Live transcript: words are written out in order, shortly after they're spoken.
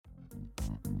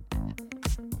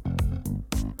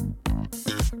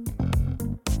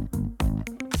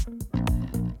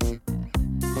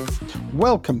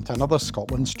Welcome to another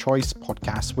Scotland's Choice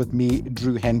podcast with me,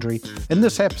 Drew Hendry. In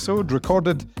this episode,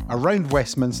 recorded around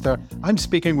Westminster, I'm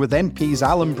speaking with MPs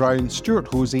Alan Brown, Stuart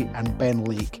Hosey and Ben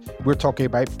Lake. We're talking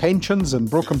about pensions and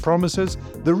broken promises,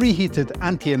 the reheated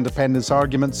anti-independence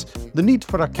arguments, the need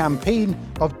for a campaign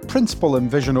of principle and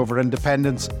vision over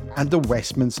independence, and the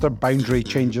Westminster boundary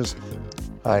changes.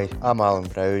 Hi, I'm Alan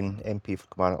Brown, MP for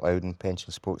Kilmarnock Loudon,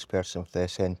 pension spokesperson for the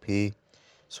SNP.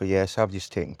 So yes, I've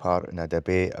just taken part in a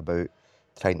debate about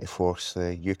trying to force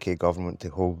the UK government to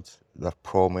hold their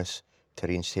promise to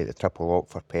reinstate the triple lock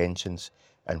for pensions.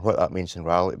 And what that means in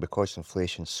reality, because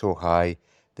inflation's so high,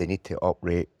 they need to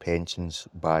uprate pensions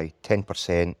by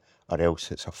 10% or else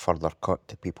it's a further cut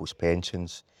to people's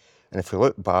pensions. And if we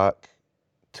look back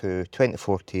to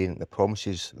 2014, the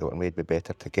promises that were made by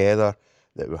Better Together,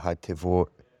 that we had to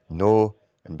vote no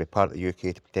and be part of the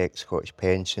UK to protect Scottish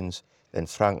pensions, then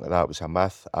frankly that was a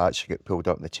myth. I actually got pulled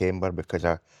up in the chamber because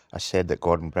I said that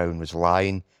Gordon Brown was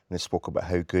lying and he spoke about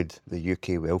how good the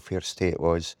UK welfare state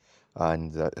was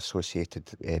and the associated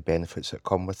benefits that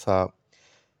come with that.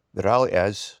 The reality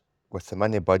is, with the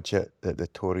mini budget that the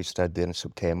Tories did there in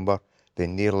September, they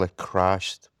nearly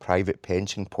crashed private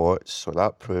pension pots, so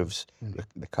that proves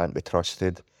they can't be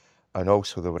trusted. And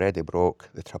also they already broke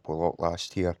the triple lock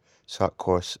last year, so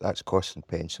that's costing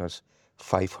pensioners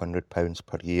 £500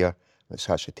 per year. It's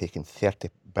actually taken £30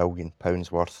 billion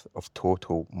worth of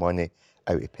total money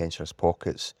out of pensioners'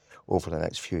 pockets over the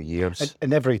next few years.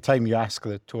 And every time you ask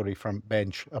the Tory front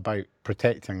bench about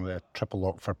protecting the triple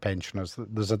lock for pensioners,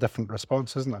 there's a different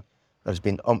response, isn't there? There's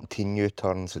been umpteen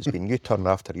U-turns. It's been U-turn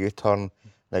after U-turn.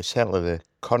 Now, certainly the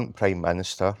current Prime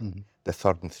Minister, the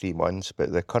third in 3 months,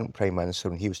 but the current Prime Minister,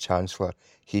 when he was Chancellor,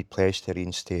 he pledged to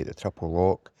reinstate the triple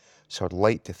lock. So I'd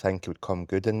like to think it would come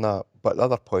good in that. But the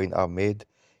other point I've made,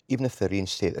 even if they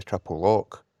reinstate the triple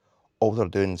lock, all they're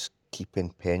doing is keeping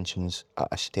pensions at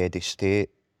a steady state,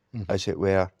 as it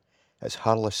were. It's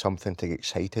hardly something to get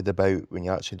excited about when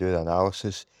you actually do the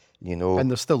analysis. You know, And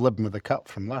they're still living with the cut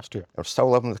from last year. they're still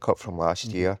living with the cut from last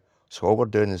year. So all we're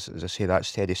doing is, as I say, that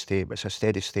steady state, but it's a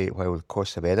steady state while the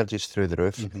cost of energy is through the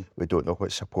roof. We don't know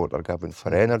what support they're giving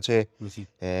for energy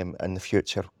in the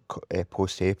future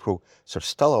post-April. So there's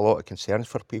still a lot of concerns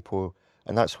for people,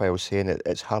 and that's why I was saying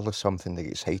it's hardly something to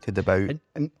get excited about.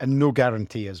 And no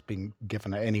guarantee has been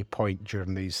given at any point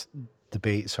during these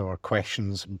debates or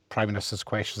questions, Prime Minister's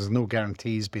questions. No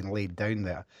guarantee has been laid down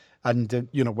there. And,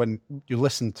 when you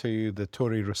listen to the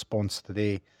Tory response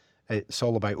today, it's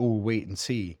all about, wait and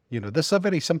see. This is a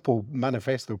very simple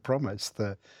manifesto promise,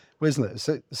 isn't it?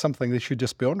 It's something they should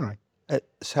just be honouring.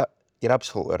 You're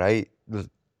absolutely right.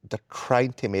 They're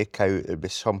trying to make out it would be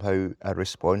somehow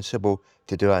irresponsible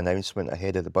to do an announcement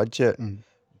ahead of the budget.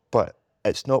 But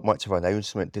it's not much of an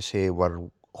announcement to say we're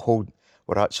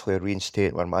actually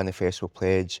reinstating our manifesto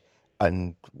pledge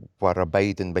and we're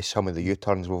abiding by some of the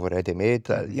U-turns we've already made.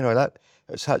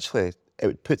 It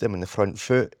would put them in the front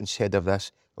foot instead of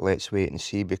this, let's wait and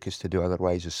see, because to do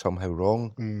otherwise is somehow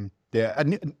wrong. Yeah,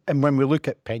 and when we look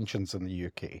at pensions in the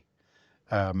UK,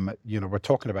 we're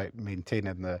talking about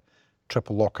maintaining the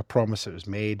triple lock of promise that was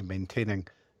made, maintaining,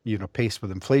 pace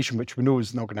with inflation, which we know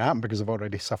is not going to happen because they've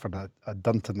already suffered a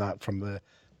dunt in that from the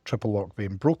triple lock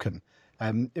being broken.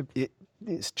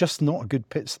 It's just not a good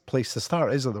place to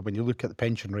start, is it, when you look at the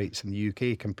pension rates in the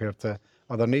UK compared to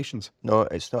other nations? No,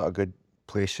 it's not a good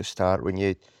place to start. When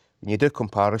you do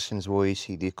comparisons with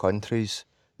OECD countries,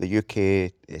 the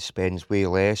UK spends way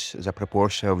less as a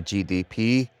proportion of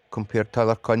GDP compared to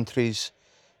other countries.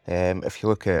 If you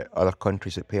look at other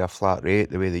countries that pay a flat rate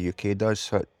the way the UK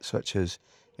does, such as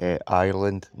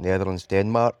Ireland, Netherlands,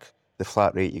 Denmark, the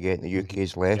flat rate you get in the UK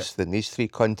is less than these 3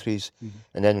 countries.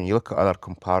 And then when you look at other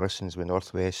comparisons with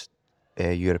Northwest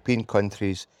European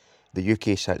countries, the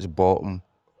UK sits bottom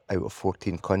out of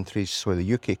 14 countries. So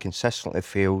the UK consistently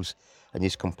fails in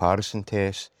these comparison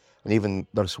tests. And even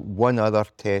there's one other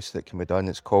test that can be done.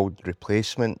 It's called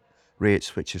replacement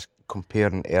rates, which is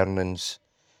comparing earnings,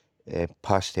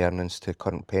 past earnings to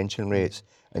current pension rates.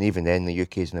 And even then, the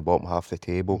UK is in the bottom half of the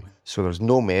table. So there's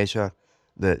no measure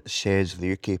that says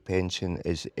the UK pension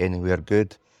is anywhere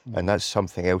good. And that's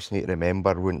something else you need to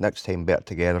remember. When next time Better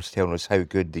Together's telling us how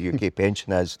good the UK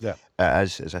pension is, it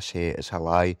is, as I say, it's a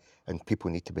lie. And people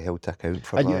need to be held to account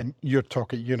for that. And you're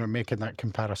talking, making that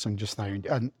comparison just now.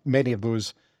 And many of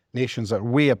those nations are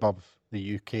way above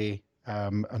the UK,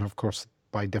 and of course,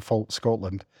 by default,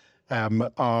 Scotland,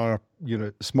 are,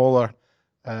 smaller,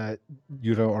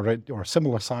 or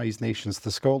similar sized nations to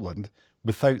Scotland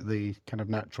without the kind of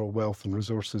natural wealth and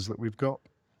resources that we've got.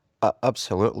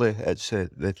 Absolutely. It's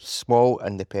the small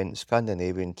independent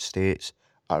Scandinavian states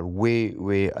are way,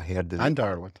 way ahead of And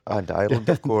Ireland. and Ireland,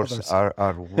 of course, Others.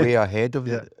 are way ahead of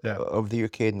Yeah, yeah. the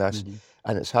UK in this.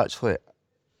 And it's actually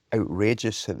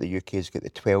outrageous that the UK's got the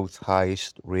 12th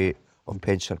highest rate of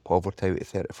pensioner poverty out of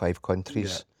 35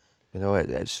 countries. You know,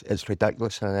 it's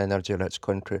ridiculous in an energy-rich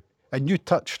country. And you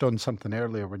touched on something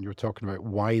earlier when you were talking about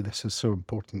why this is so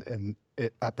important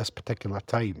at this particular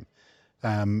time,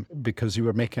 because you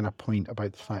were making a point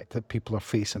about the fact that people are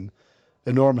facing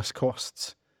enormous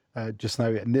costs just now,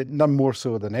 and none more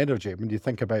so than energy. When you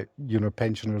think about,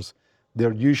 pensioners,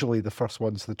 they're usually the first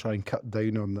ones to try and cut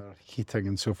down on their heating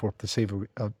and so forth to save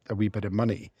a wee bit of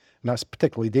money. And that's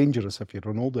particularly dangerous if you're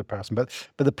an older person. But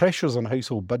the pressures on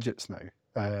household budgets now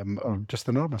are just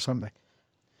enormous, aren't they?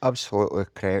 Absolutely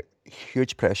correct.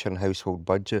 Huge pressure on household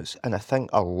budgets. And I think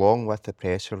along with the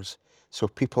pressures, so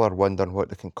people are wondering what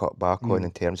they can cut back on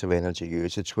in terms of energy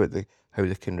usage, how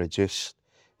they can reduce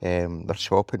their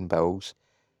shopping bills.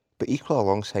 But equally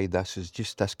alongside this is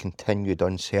just this continued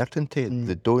uncertainty.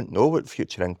 They don't know what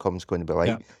future income's going to be like.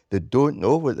 Yeah. They don't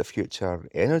know what the future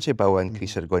energy bill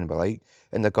increases are going to be like.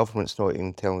 And the government's not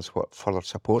even telling us what further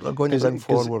support they're going to bring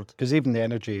forward. Because even the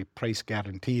energy price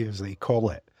guarantee, as they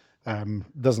call it,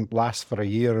 doesn't last for a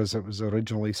year as it was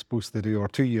originally supposed to do, or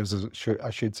 2 years, I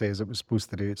should say, as it was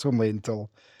supposed to do. It's only until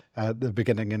the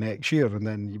beginning of next year, and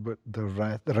then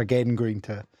they're again going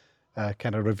to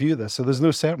kind of review this. So there's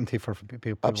no certainty for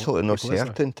people. Absolutely no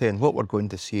certainty. And what we're going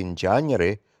to see in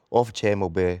January, Ofgem will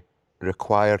be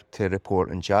required to report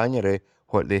in January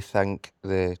what they think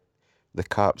the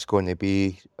cap's going to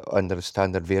be under the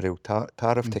standard variable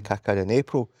tariff to kick in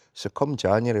April. So come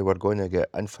January, we're going to get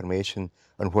information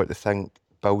on what they think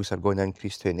bills are going to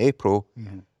increase to in April,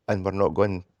 and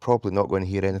we're probably not going to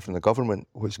hear anything from the government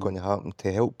what's going to happen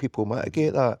to help people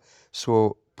mitigate that.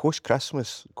 So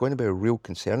post-Christmas, going to be real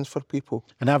concerns for people.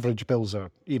 And average bills are,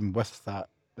 even with that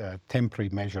temporary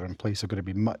measure in place, are going to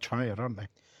be much higher, aren't they?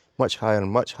 Much higher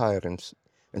and much higher.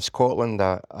 In Scotland,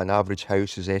 an average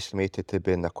house is estimated to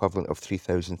be an equivalent of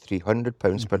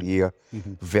 £3,300 per year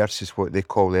versus what they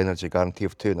call the energy guarantee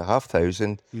of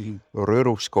 £2,500.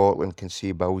 Rural Scotland can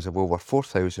see bills of over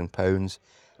 £4,000.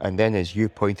 And then, as you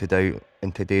pointed out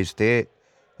in today's date,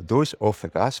 those off the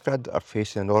gas grid are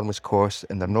facing enormous costs,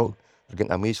 and they're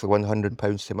getting a measly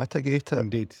 £100 to mitigate it.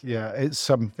 Indeed, yeah.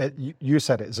 It's you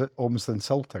said it's almost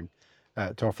insulting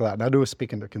to offer that. And I know,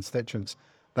 speaking to constituents,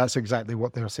 that's exactly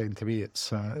what they're saying to me.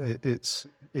 It's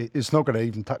not going to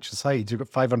even touch the sides. You've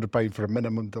got £500 for a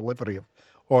minimum delivery of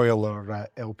oil or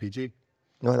LPG.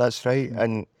 No, that's right.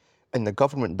 And the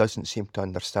government doesn't seem to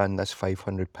understand this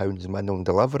 £500 minimum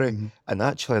delivery. And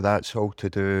actually that's all to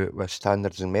do with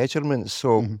standards and measurements.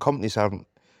 So companies that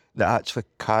actually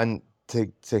can't,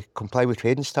 to comply with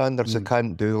trading standards, they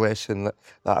can't do less than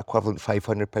that equivalent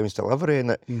 £500 delivery.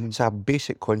 And it's a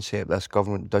basic concept this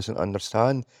government doesn't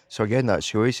understand. So again, that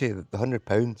shows you that the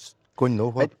 £100 going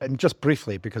nowhere. And just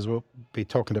briefly, because we'll be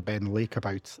talking to Ben Lake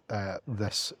about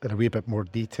this in a wee bit more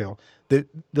detail,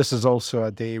 this is also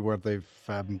a day where they've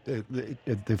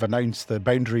announced the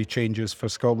boundary changes for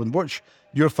Scotland. What's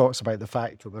your thoughts about the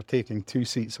fact that they're taking 2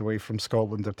 seats away from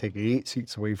Scotland, they're taking 8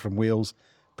 seats away from Wales,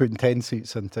 putting 10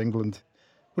 seats into England?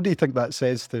 What do you think that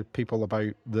says to people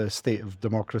about the state of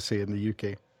democracy in the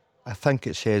UK? I think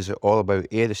it says all about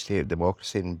A, the state of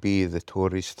democracy, and B, the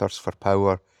Tories' thirst for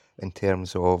power in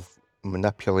terms of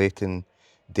manipulating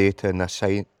data and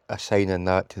assigning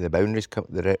that to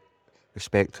the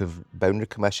respective boundary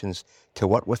commissions to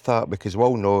work with that, because we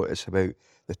all know it's about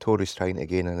the Tories trying to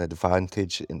gain an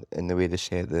advantage in the way they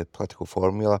set the political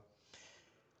formula.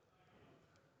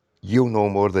 You'll know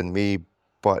more than me,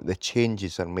 but the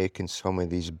changes they're making some of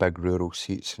these big rural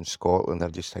seats in Scotland are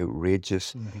just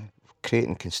outrageous,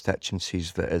 creating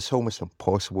constituencies that it's almost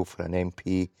impossible for an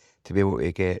MP to be able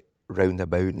to get round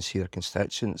about and see their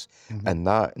constituents. And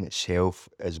that in itself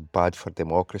is bad for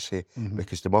democracy,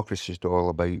 because democracy is all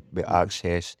about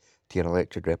access to your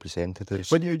elected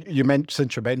representatives. When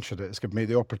since you mentioned it, it's given me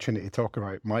the opportunity to talk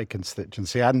about my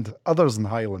constituency and others in the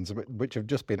Highlands, which have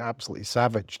just been absolutely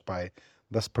savaged by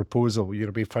this proposal.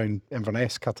 We found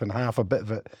Inverness cut in half, a bit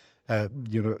of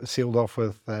it sealed off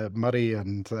with Murray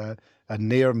and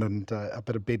Nairn and a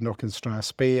bit of Badenoch and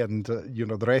Strathspey, and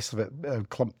the rest of it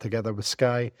clumped together with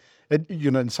Skye.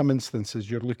 In some instances,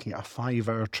 you're looking at a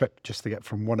 5-hour trip just to get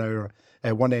from one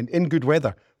end, in good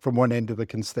weather, from one end of the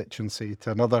constituency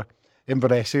to another.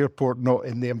 Inverness Airport, not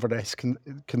in the Inverness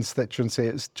constituency.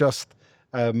 It's just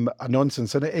a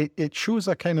nonsense. And it shows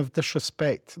a kind of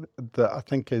disrespect that I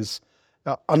think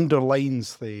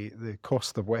underlines the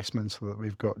cost of Westminster that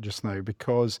we've got just now,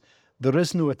 because there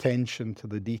is no attention to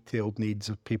the detailed needs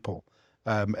of people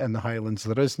in the Highlands.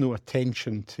 There is no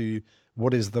attention to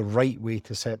What is the right way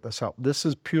to set this up? This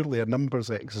is purely a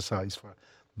numbers exercise for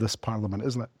this Parliament,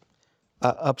 isn't it?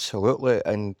 Absolutely,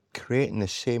 and creating the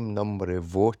same number of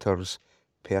voters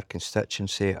per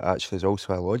constituency actually is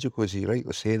also illogical. As you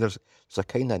rightly say, there's a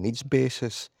kind of needs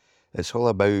basis. It's all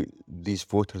about these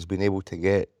voters being able to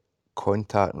get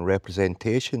contact and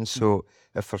representation. So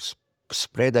if they're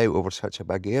spread out over such a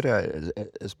big area,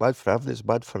 it's bad for everything. It's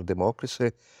bad for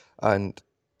democracy. And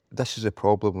this is a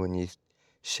problem when you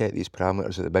set these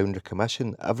parameters at the Boundary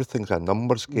Commission. Everything's a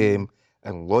numbers game,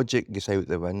 and logic goes out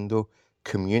the window.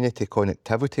 Community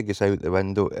connectivity goes out the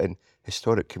window, and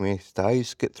historic community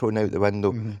ties get thrown out the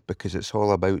window because it's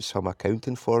all about some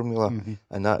accounting formula,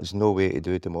 and that is no way to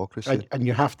do democracy. And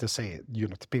you have to say,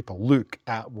 to people, look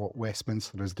at what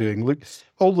Westminster is doing. Look,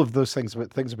 all of those things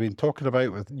we've been talking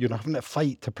about with, having to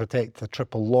fight to protect the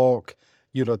triple lock,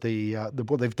 what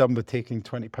they've done with taking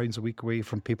 £20 a week away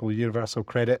from people with universal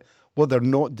credit, what they're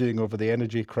not doing over the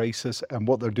energy crisis, and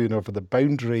what they're doing over the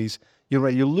boundaries.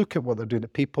 You look at what they're doing to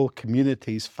people,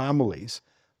 communities, families.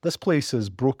 This place is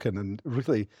broken, and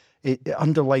really it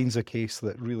underlines a case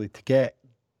that really to get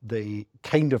the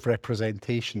kind of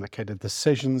representation, the kind of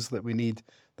decisions that we need,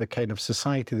 the kind of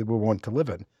society that we want to live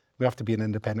in, we have to be an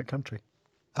independent country.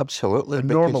 Absolutely. A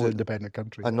normal independent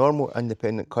country. A normal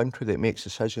independent country that makes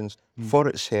decisions for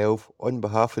itself, on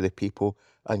behalf of the people.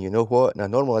 And you know what? In a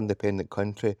normal independent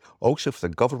country, also if the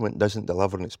government doesn't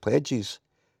deliver on its pledges,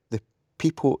 the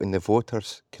people and the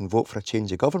voters can vote for a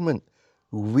change of government.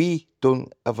 We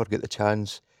don't ever get the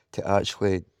chance to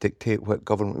actually dictate what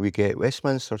government we get at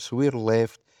Westminster. So we're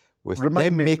left with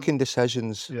them making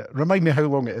decisions. Yeah. Remind me how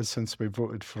long it is since we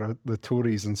voted for the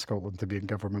Tories in Scotland to be in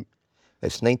government.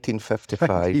 It's 1955.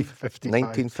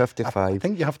 1955. I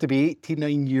think you have to be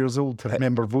 89 years old to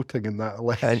remember voting in that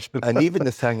election. And even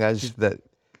the thing is that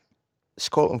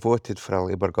Scotland voted for a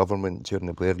Labour government during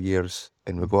the Blair years,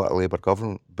 and we got a Labour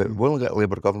government, but we only got a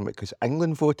Labour government because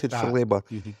England voted for Labour.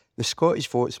 The Scottish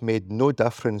votes made no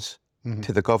difference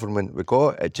to the government we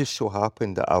got. It just so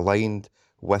happened that aligned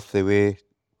with the way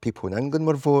people in England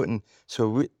were voting.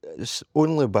 So it's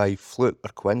only by fluke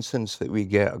or coincidence that we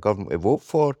get a government to vote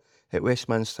for at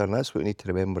Westminster, and that's what we need to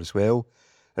remember as well.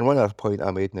 And one other point I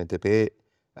made in the debate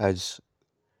is,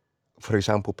 for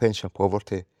example, pension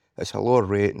poverty. It's a lower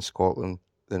rate in Scotland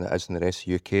than it is in the rest of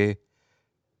the UK,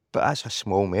 but that's a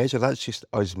small measure. That's just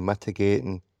us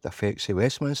mitigating the effects of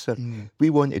Westminster. We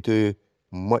want to do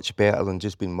much better than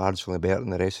just being marginally better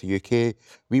than the rest of the UK.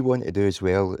 We want to do as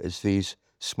well as these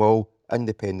small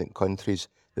independent countries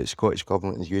that the Scottish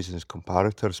Government is using as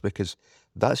comparators, because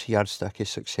that's a yardstick of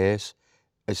success.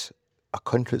 Is a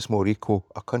country that's more equal,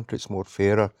 a country that's more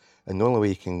fairer, and the only way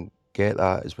you can get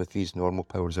that is with these normal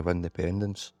powers of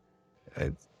independence.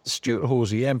 Stuart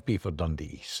Hosey, MP for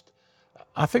Dundee East.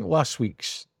 I think last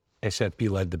week's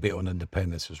SNP-led debate on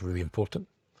independence was really important,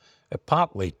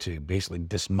 partly to basically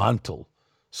dismantle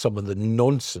some of the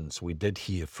nonsense we did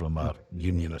hear from our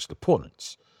unionist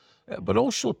opponents, but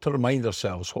also to remind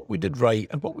ourselves what we did right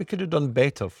and what we could have done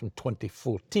better from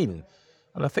 2014.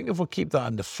 And I think if we keep that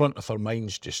in the front of our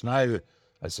minds just now,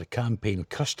 as the campaign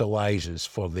crystallises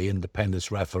for the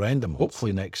independence referendum,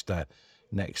 hopefully next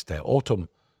autumn,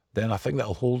 then I think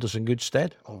that'll hold us in good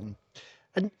stead.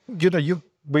 And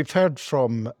we've heard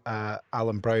from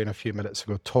Alan Brown a few minutes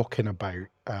ago talking about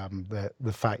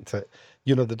the fact that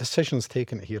the decisions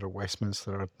taken here at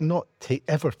Westminster are not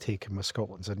ever taken with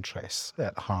Scotland's interests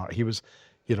at heart. He was,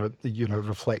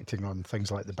 reflecting on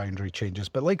things like the boundary changes,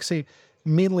 but like say,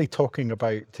 mainly talking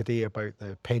about today about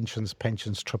the pensions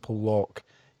triple lock.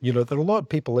 There are a lot of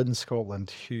people in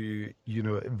Scotland who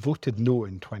voted no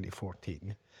in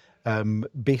 2014.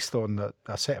 Based on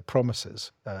a set of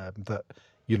promises that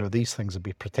these things would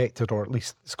be protected, or at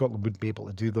least Scotland would be able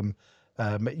to do them.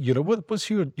 What's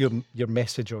your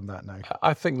message on that now?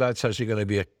 I think that's actually going to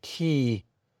be a key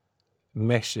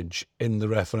message in the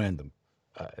referendum.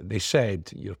 They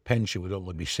said your pension would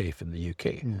only be safe in the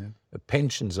UK. The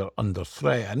pensions are under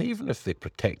threat, and even if they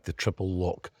protect the triple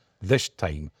lock this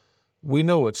time, we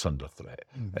know it's under threat.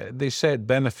 They said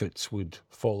benefits would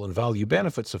fall in value.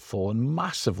 Benefits have fallen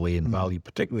massively in value,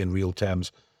 particularly in real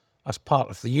terms, as part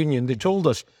of the Union. They told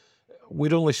us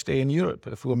we'd only stay in Europe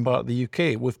if we were part of the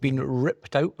UK. We've been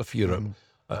ripped out of Europe.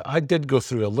 I did go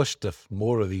through a list of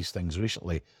more of these things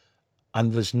recently,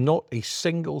 and there's not a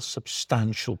single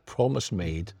substantial promise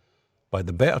made by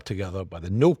the Better Together, by the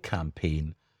No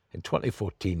campaign in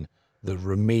 2014 that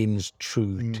remains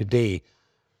true today.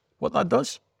 What that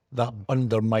does, that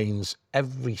undermines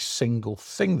every single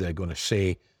thing they're going to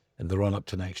say in the run-up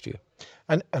to next year.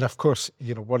 And of course,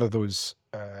 one of those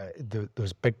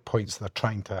those big points they're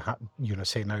trying to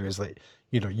say now is that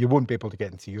you won't be able to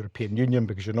get into the European Union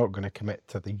because you're not going to commit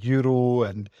to the euro,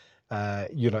 and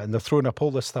and they're throwing up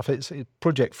all this stuff.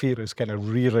 Project Fear is kind of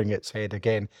rearing its head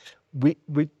again. We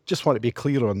just want to be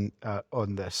clear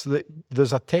on this.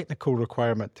 There's a technical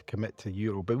requirement to commit to the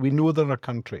euro, but we know there are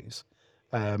countries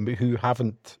who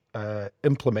haven't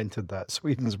implemented that.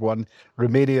 Sweden's one,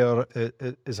 Romania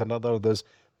is another.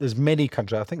 There's many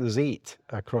countries. I think there's 8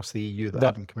 across the EU that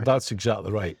haven't committed. That's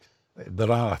exactly right.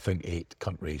 There are, I think, 8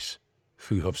 countries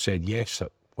who have said yes,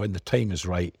 that when the time is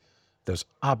right, there's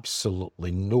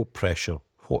absolutely no pressure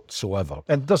whatsoever.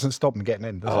 And it doesn't stop them getting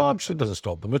in, does it? Absolutely doesn't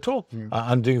stop them at all.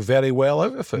 And doing very well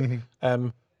out of it.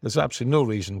 There's absolutely no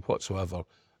reason whatsoever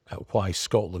why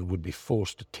Scotland would be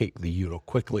forced to take the euro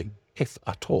quickly, if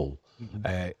at all,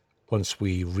 once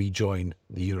we rejoin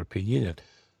the European Union.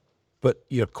 But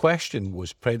your question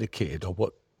was predicated on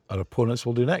what our opponents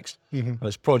will do next. And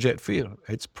it's Project Fear.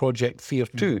 It's Project Fear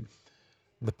 2.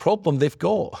 The problem they've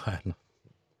got, and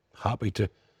happy to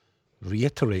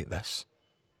reiterate this,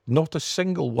 not a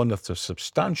single one of the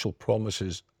substantial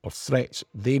promises or threats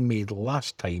they made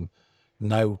last time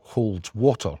now holds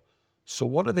water. So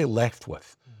what are they left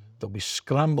with? They'll be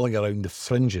scrambling around the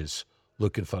fringes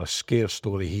looking for a scare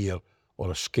story here or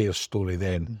a scare story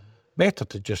then. Better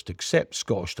to just accept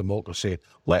Scottish democracy,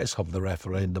 let us have the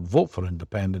referendum, vote for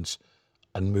independence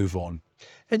and move on.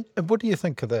 And what do you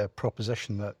think of the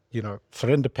proposition that, for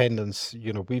independence,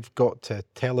 we've got to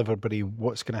tell everybody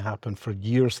what's going to happen for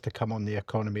years to come on the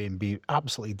economy and be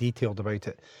absolutely detailed about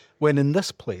it, when in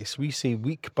this place we see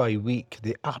week by week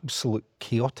the absolute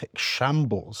chaotic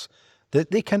shambles that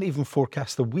they can't even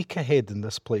forecast the week ahead in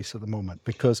this place at the moment,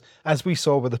 because as we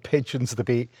saw with the pensions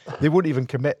debate, they won't even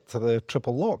commit to the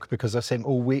triple lock because they're saying,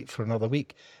 wait for another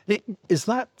week. Is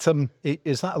that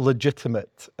a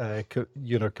legitimate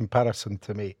comparison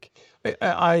to make?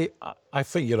 I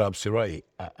think you're absolutely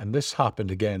right. And this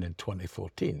happened again in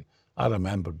 2014. I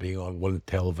remember being on one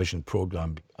television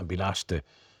programme and being asked to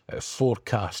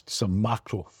forecast some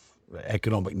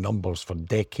macroeconomic numbers for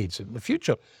decades in the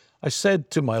future. I said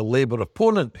to my Labour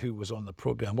opponent who was on the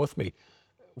programme with me,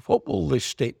 what will the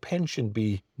state pension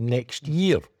be next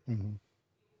year?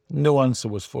 No answer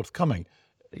was forthcoming.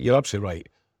 You're absolutely right.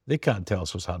 They can't tell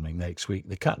us what's happening next week.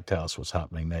 They can't tell us what's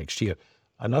happening next year.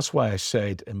 And that's why I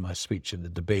said in my speech in the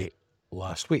debate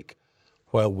last week,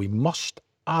 while we must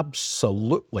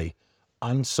absolutely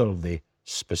answer the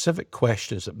specific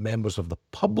questions that members of the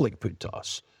public put to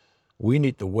us, we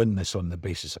need to win this on the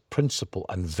basis of principle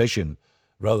and vision,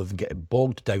 rather than getting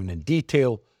bogged down in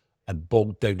detail and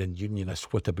bogged down in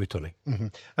unionist whataboutery.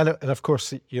 And of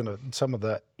course, some of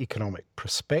the economic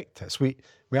prospectus, we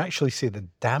actually see the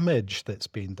damage that's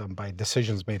being done by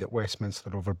decisions made at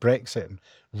Westminster over Brexit in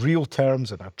real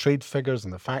terms, and our trade figures,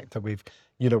 and the fact that we've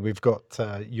got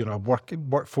a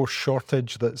workforce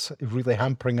shortage that's really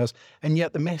hampering us. And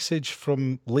yet the message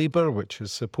from Labour, which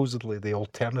is supposedly the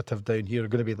alternative down here,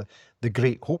 going to be the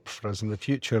great hope for us in the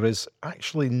future, is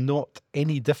actually not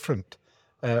any different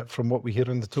from what we hear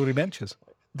in the Tory benches.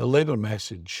 The Labour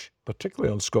message,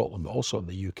 particularly on Scotland, but also on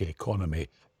the UK economy,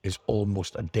 is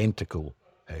almost identical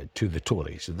to the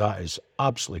Tories. That is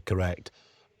absolutely correct.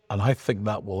 And I think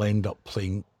that will end up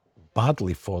playing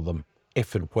badly for them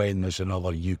if and when there's another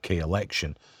UK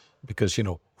election. Because,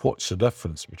 what's the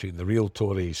difference between the real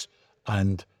Tories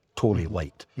and Tory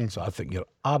light? So I think you're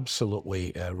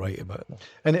absolutely right about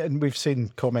that. And we've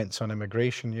seen comments on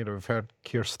immigration. We've heard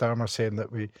Keir Starmer saying that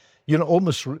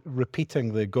almost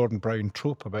repeating the Gordon Brown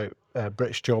trope about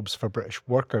British jobs for British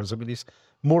workers. I mean, he's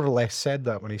more or less said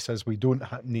that when he says we don't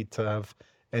need to have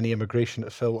any immigration to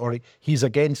fill, or he's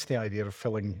against the idea of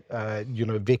filling,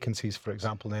 vacancies, for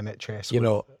example, in NHS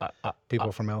with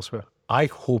people from elsewhere. I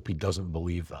hope he doesn't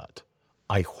believe that.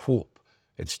 I hope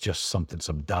it's just something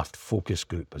some daft focus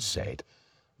group has said.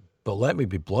 But let me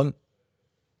be blunt.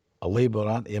 A Labour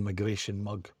anti-immigration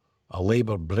mug, a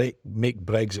Labour make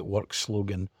Brexit work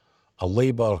slogan, a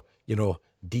Labour,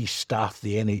 de-staff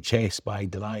the NHS by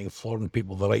denying foreign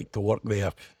people the right to work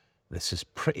there. This is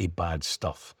pretty bad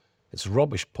stuff. It's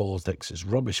rubbish politics. It's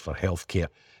rubbish for healthcare.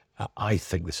 I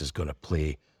think this is going to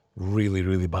play really,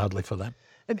 really badly for them.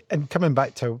 And coming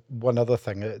back to one other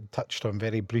thing I touched on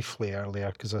very briefly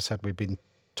earlier, because I said we've been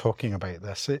talking about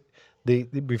this.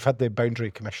 We've had the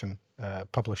Boundary Commission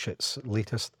publish its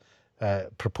latest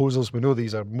proposals. We know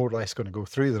these are more or less going to go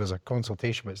through. There is a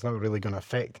consultation, but it's not really going to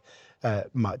affect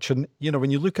much. And, when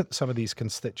you look at some of these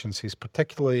constituencies,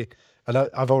 particularly, and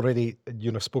I've already,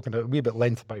 spoken a wee bit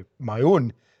length about my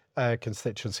own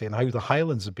constituency and how the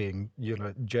Highlands are being,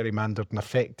 gerrymandered and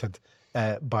affected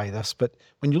by this. But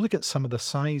when you look at some of the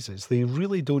sizes, they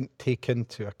really don't take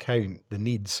into account the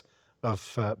needs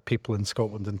of people in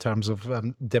Scotland in terms of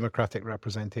democratic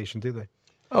representation, do they?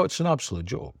 Oh, it's an absolute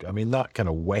joke. I mean, that kind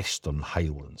of Western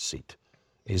Highland seat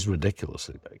is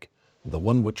ridiculously big. The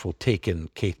one which will take in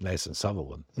Caithness and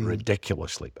Sutherland,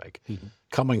 ridiculously big.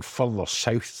 Coming further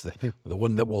south, the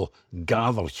one that will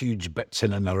gather huge bits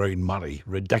in and around Murray,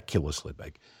 ridiculously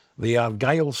big. The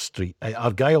Argyll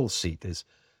seat is,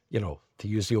 to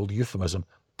use the old euphemism,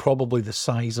 probably the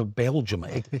size of Belgium.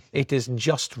 It is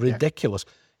just ridiculous.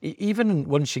 Even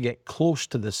once you get close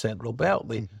to the Central Belt,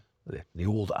 the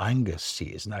old Angus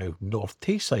seat is now North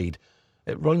Tayside.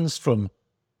 It runs from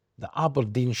the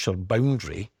Aberdeenshire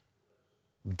boundary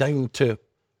down to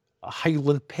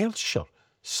Highland Perthshire.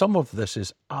 Some of this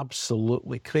is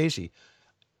absolutely crazy.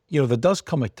 There does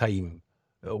come a time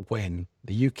when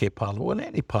the UK Parliament, when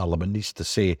any Parliament needs to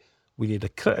say, we need a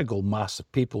critical mass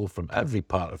of people from every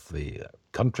part of the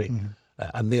country.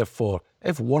 And therefore,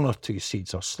 if one or two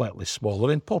seats are slightly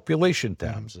smaller in population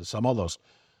terms than some others,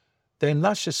 then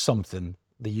that's just something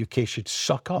the UK should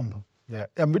suck up. Yeah,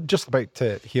 and we're just about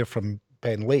to hear from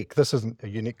Ben Lake. This isn't a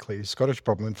uniquely Scottish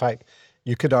problem. In fact,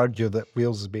 you could argue that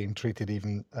Wales is being treated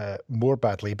even more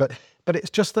badly. But it's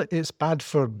just that it's bad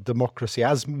for democracy,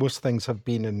 as most things have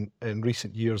been in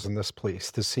recent years in this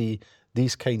place, to see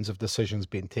these kinds of decisions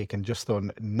being taken just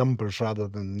on numbers rather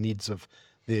than the needs of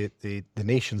the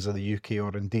nations of the UK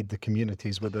or indeed the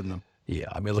communities within them. Yeah,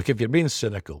 I mean, look, if you're being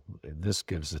cynical, this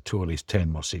gives the Tories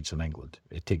 10 more seats in England.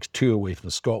 It takes 2 away from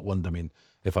Scotland. I mean,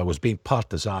 if I was being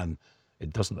partisan, I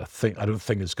don't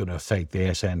think it's going to affect the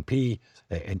SNP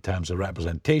in terms of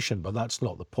representation, but that's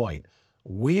not the point.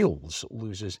 Wales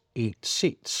loses 8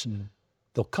 seats.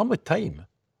 There'll come a time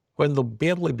when there'll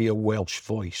barely be a Welsh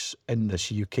voice in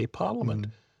this UK Parliament.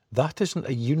 That isn't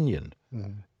a union.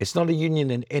 It's not a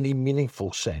union in any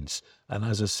meaningful sense. And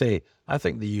as I say, I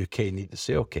think the UK need to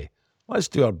say, okay, let's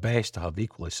do our best to have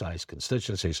equally sized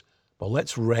constituencies, but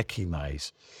let's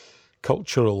recognise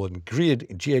cultural and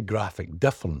geographic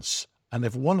difference. And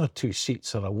if 1 or 2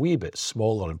 seats are a wee bit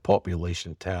smaller in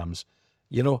population terms,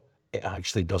 it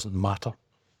actually doesn't matter.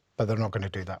 But they're not going to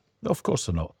do that. No, of course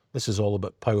they're not. This is all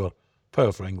about power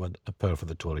for England and power for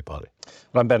the Tory party.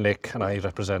 Well, I'm Ben Lake and I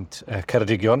represent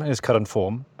Ceredigion in its current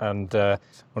form, and one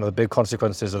of the big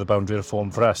consequences of the boundary reform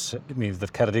for us, it means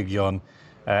that Ceredigion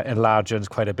enlarges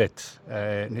quite a bit.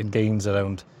 It gains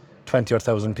around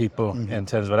 20,000 people in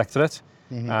terms of electorate,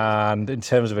 and in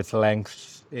terms of its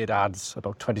length, it adds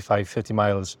about 25, 30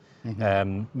 miles,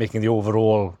 making the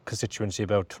overall constituency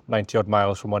about 90 odd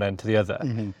miles from one end to the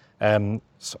other.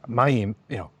 So my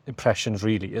impressions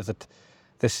really is that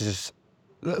this is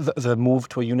the move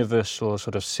to a universal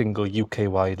sort of single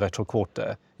UK-wide electoral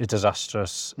quota is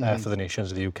disastrous for the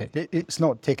nations of the UK. It's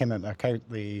not taking into account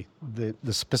the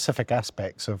specific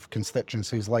aspects of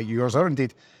constituencies like yours, or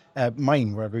indeed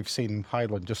mine, where we've seen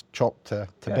Highland just chopped to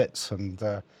bits, and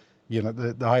the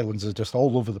Highlands are just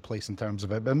all over the place in terms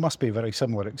of it. But it must be a very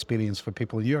similar experience for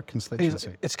people in your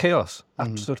constituency. It's chaos,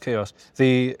 absolute chaos.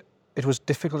 It was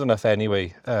difficult enough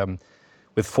anyway,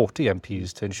 with 40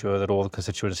 MPs to ensure that all the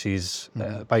constituencies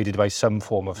abided by some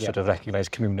form of sort of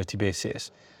recognised community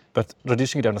basis. But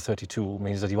reducing it down to 32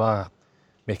 means that you are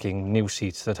making new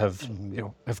seats that have,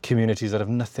 have communities that have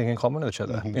nothing in common with each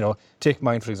other. Take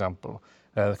mine, for example.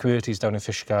 The communities down in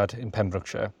Fishguard in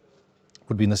Pembrokeshire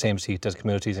would be in the same seat as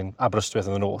communities in Aberystwyth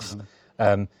in the north.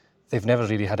 They've never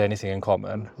really had anything in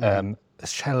common.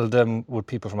 Seldom would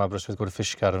people from Aberystwyth go to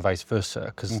Fishguard and vice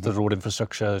versa, because the road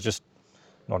infrastructure is just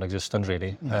non-existent,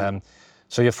 really.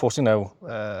 So you're forcing now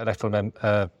electoral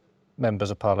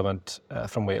members of Parliament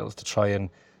from Wales to try and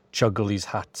juggle these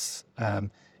hats,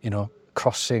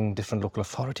 crossing different local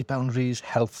authority boundaries,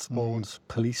 health boards,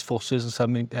 police forces in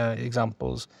some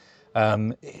examples.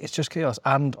 It's just chaos.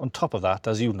 And on top of that,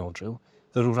 as you know, Drew,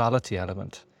 the rurality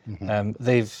element.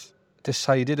 They've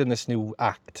decided in this new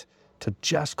act to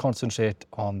just concentrate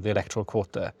on the electoral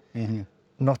quota,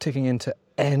 not taking into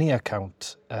any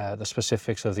account the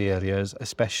specifics of the areas,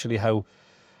 especially how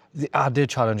the added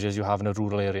challenges you have in a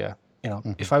rural area.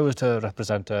 If I was to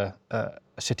represent a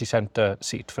city centre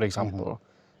seat, for example,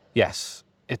 yes,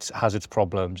 it has its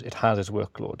problems, it has its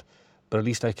workload, but at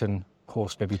least I can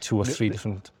host maybe 2 or 3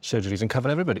 different surgeries and cover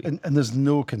everybody. And there's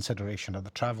no consideration of the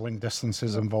travelling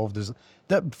distances involved. Is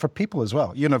that for people as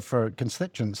well? For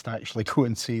constituents to actually go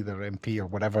and see their MP or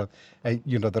whatever,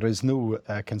 there is no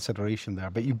consideration there.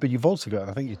 But you've also got,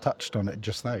 and I think you touched on it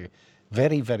just now,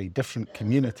 very, very different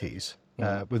communities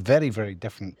with very, very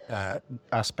different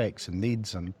aspects and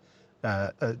needs, and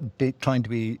trying to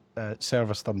be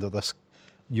serviced under this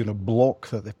block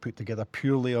that they've put together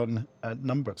purely on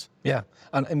numbers. Yeah,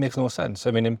 and it makes no sense.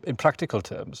 I mean, in practical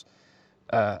terms,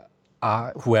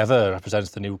 whoever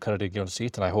represents the new Ceredigion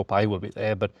seat, and I hope I will be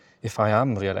there, but if I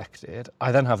am re-elected,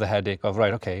 I then have the headache of,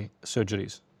 right, okay,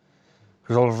 surgeries.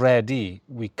 Because already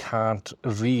we can't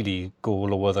really go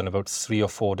lower than about 3 or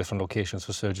 4 different locations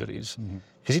for surgeries.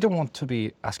 Because you don't want to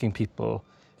be asking people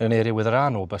in an area where there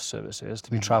are no bus services to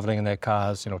be travelling in their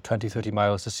cars, 20, 30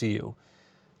 miles to see you.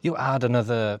 You add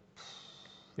another,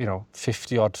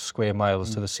 50 odd square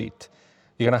miles to the seat.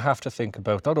 You're going to have to think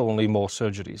about not only more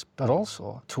surgeries, but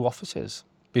also 2 offices.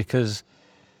 Because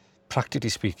practically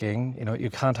speaking,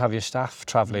 you can't have your staff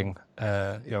travelling,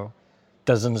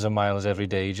 dozens of miles every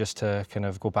day just to kind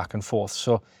of go back and forth.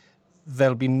 So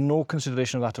there'll be no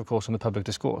consideration of that, of course, in the public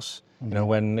discourse.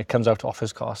 When it comes out to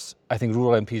office costs, I think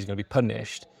rural MPs are going to be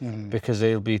punished because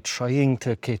they'll be trying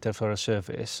to cater for a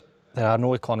service. There are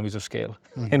no economies of scale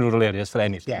in rural areas for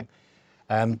anything.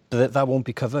 But that won't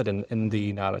be covered in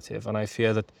the narrative. And I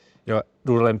fear that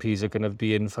rural MPs are going to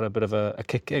be in for a bit of a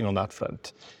kicking on that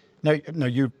front. Now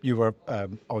you were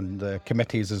on the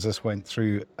committees as this went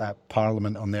through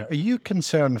Parliament on there. Are you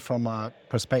concerned from a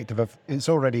perspective of it's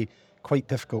already quite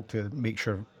difficult to make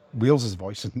sure Wales's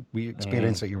voice, and we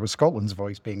experience it here with Scotland's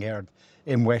voice being heard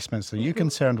in Westminster. Are you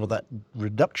concerned with that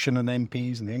reduction in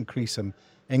MPs and the increase in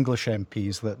English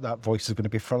MPs, that voice is going to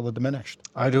be further diminished?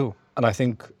 I do. And I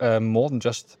think more than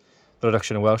just the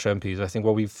reduction in Welsh MPs, I think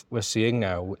what we're seeing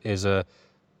now is a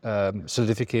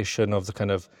solidification of the kind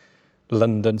of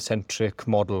London-centric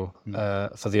model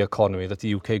for the economy that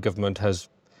the UK government has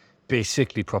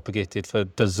basically propagated for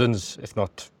dozens, if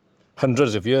not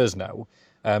hundreds of years now.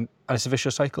 And it's a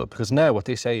vicious cycle, because now what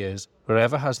they say is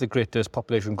wherever has the greatest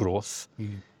population growth,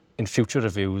 in future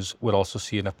reviews we'll also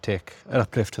see an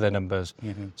uplift to their numbers.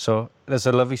 So there's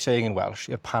a lovely saying in Welsh,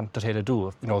 your pant at head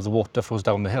do, the water flows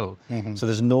down the hill. So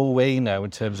there's no way now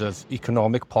in terms of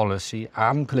economic policy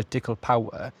and political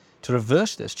power to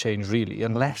reverse this change really,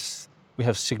 unless we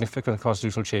have significant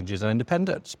constitutional changes and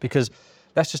independence. Because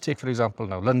let's just take, for example,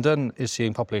 now, London is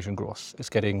seeing population growth. It's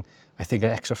getting, I think,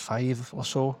 an extra 5 or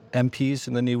so MPs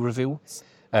in the new review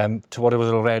to what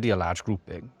was already a large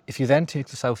grouping. If you then take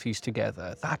the South East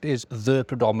together, that is the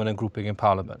predominant grouping in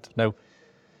Parliament. Now,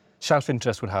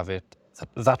 self-interest would have it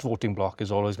that voting bloc is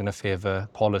always going to favour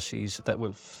policies that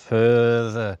will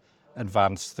further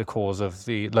advance the cause of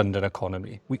the London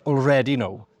economy. We already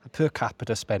know per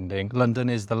capita spending, London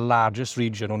is the largest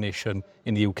region or nation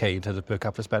in the UK in terms of per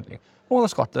capita spending. More than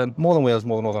Scotland, more than Wales,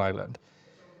 more than Northern Ireland.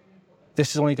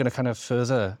 This is only going to kind of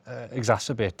further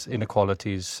exacerbate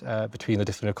inequalities between the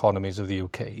different economies of the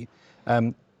UK.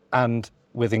 And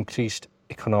with increased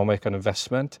economic and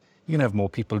investment, you're going to have more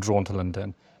people drawn to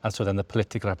London. And so then the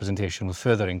political representation will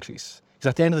further increase. Because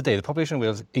at the end of the day, the population of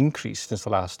Wales increased since the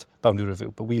last boundary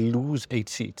review, but we lose 8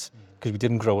 seats because we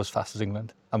didn't grow as fast as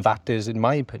England. And that is, in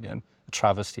my opinion, a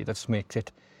travesty that makes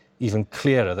it even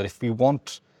clearer that if we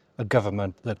want a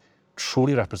government that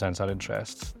truly represents our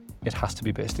interests, it has to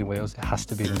be based in Wales. It has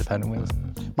to be an independent Wales.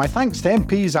 My thanks to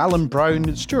MPs Alan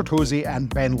Brown, Stuart Hosey and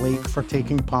Ben Lake for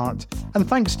taking part. And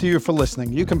thanks to you for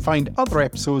listening. You can find other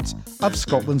episodes of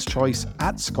Scotland's Choice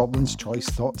at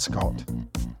scotlandschoice.scot.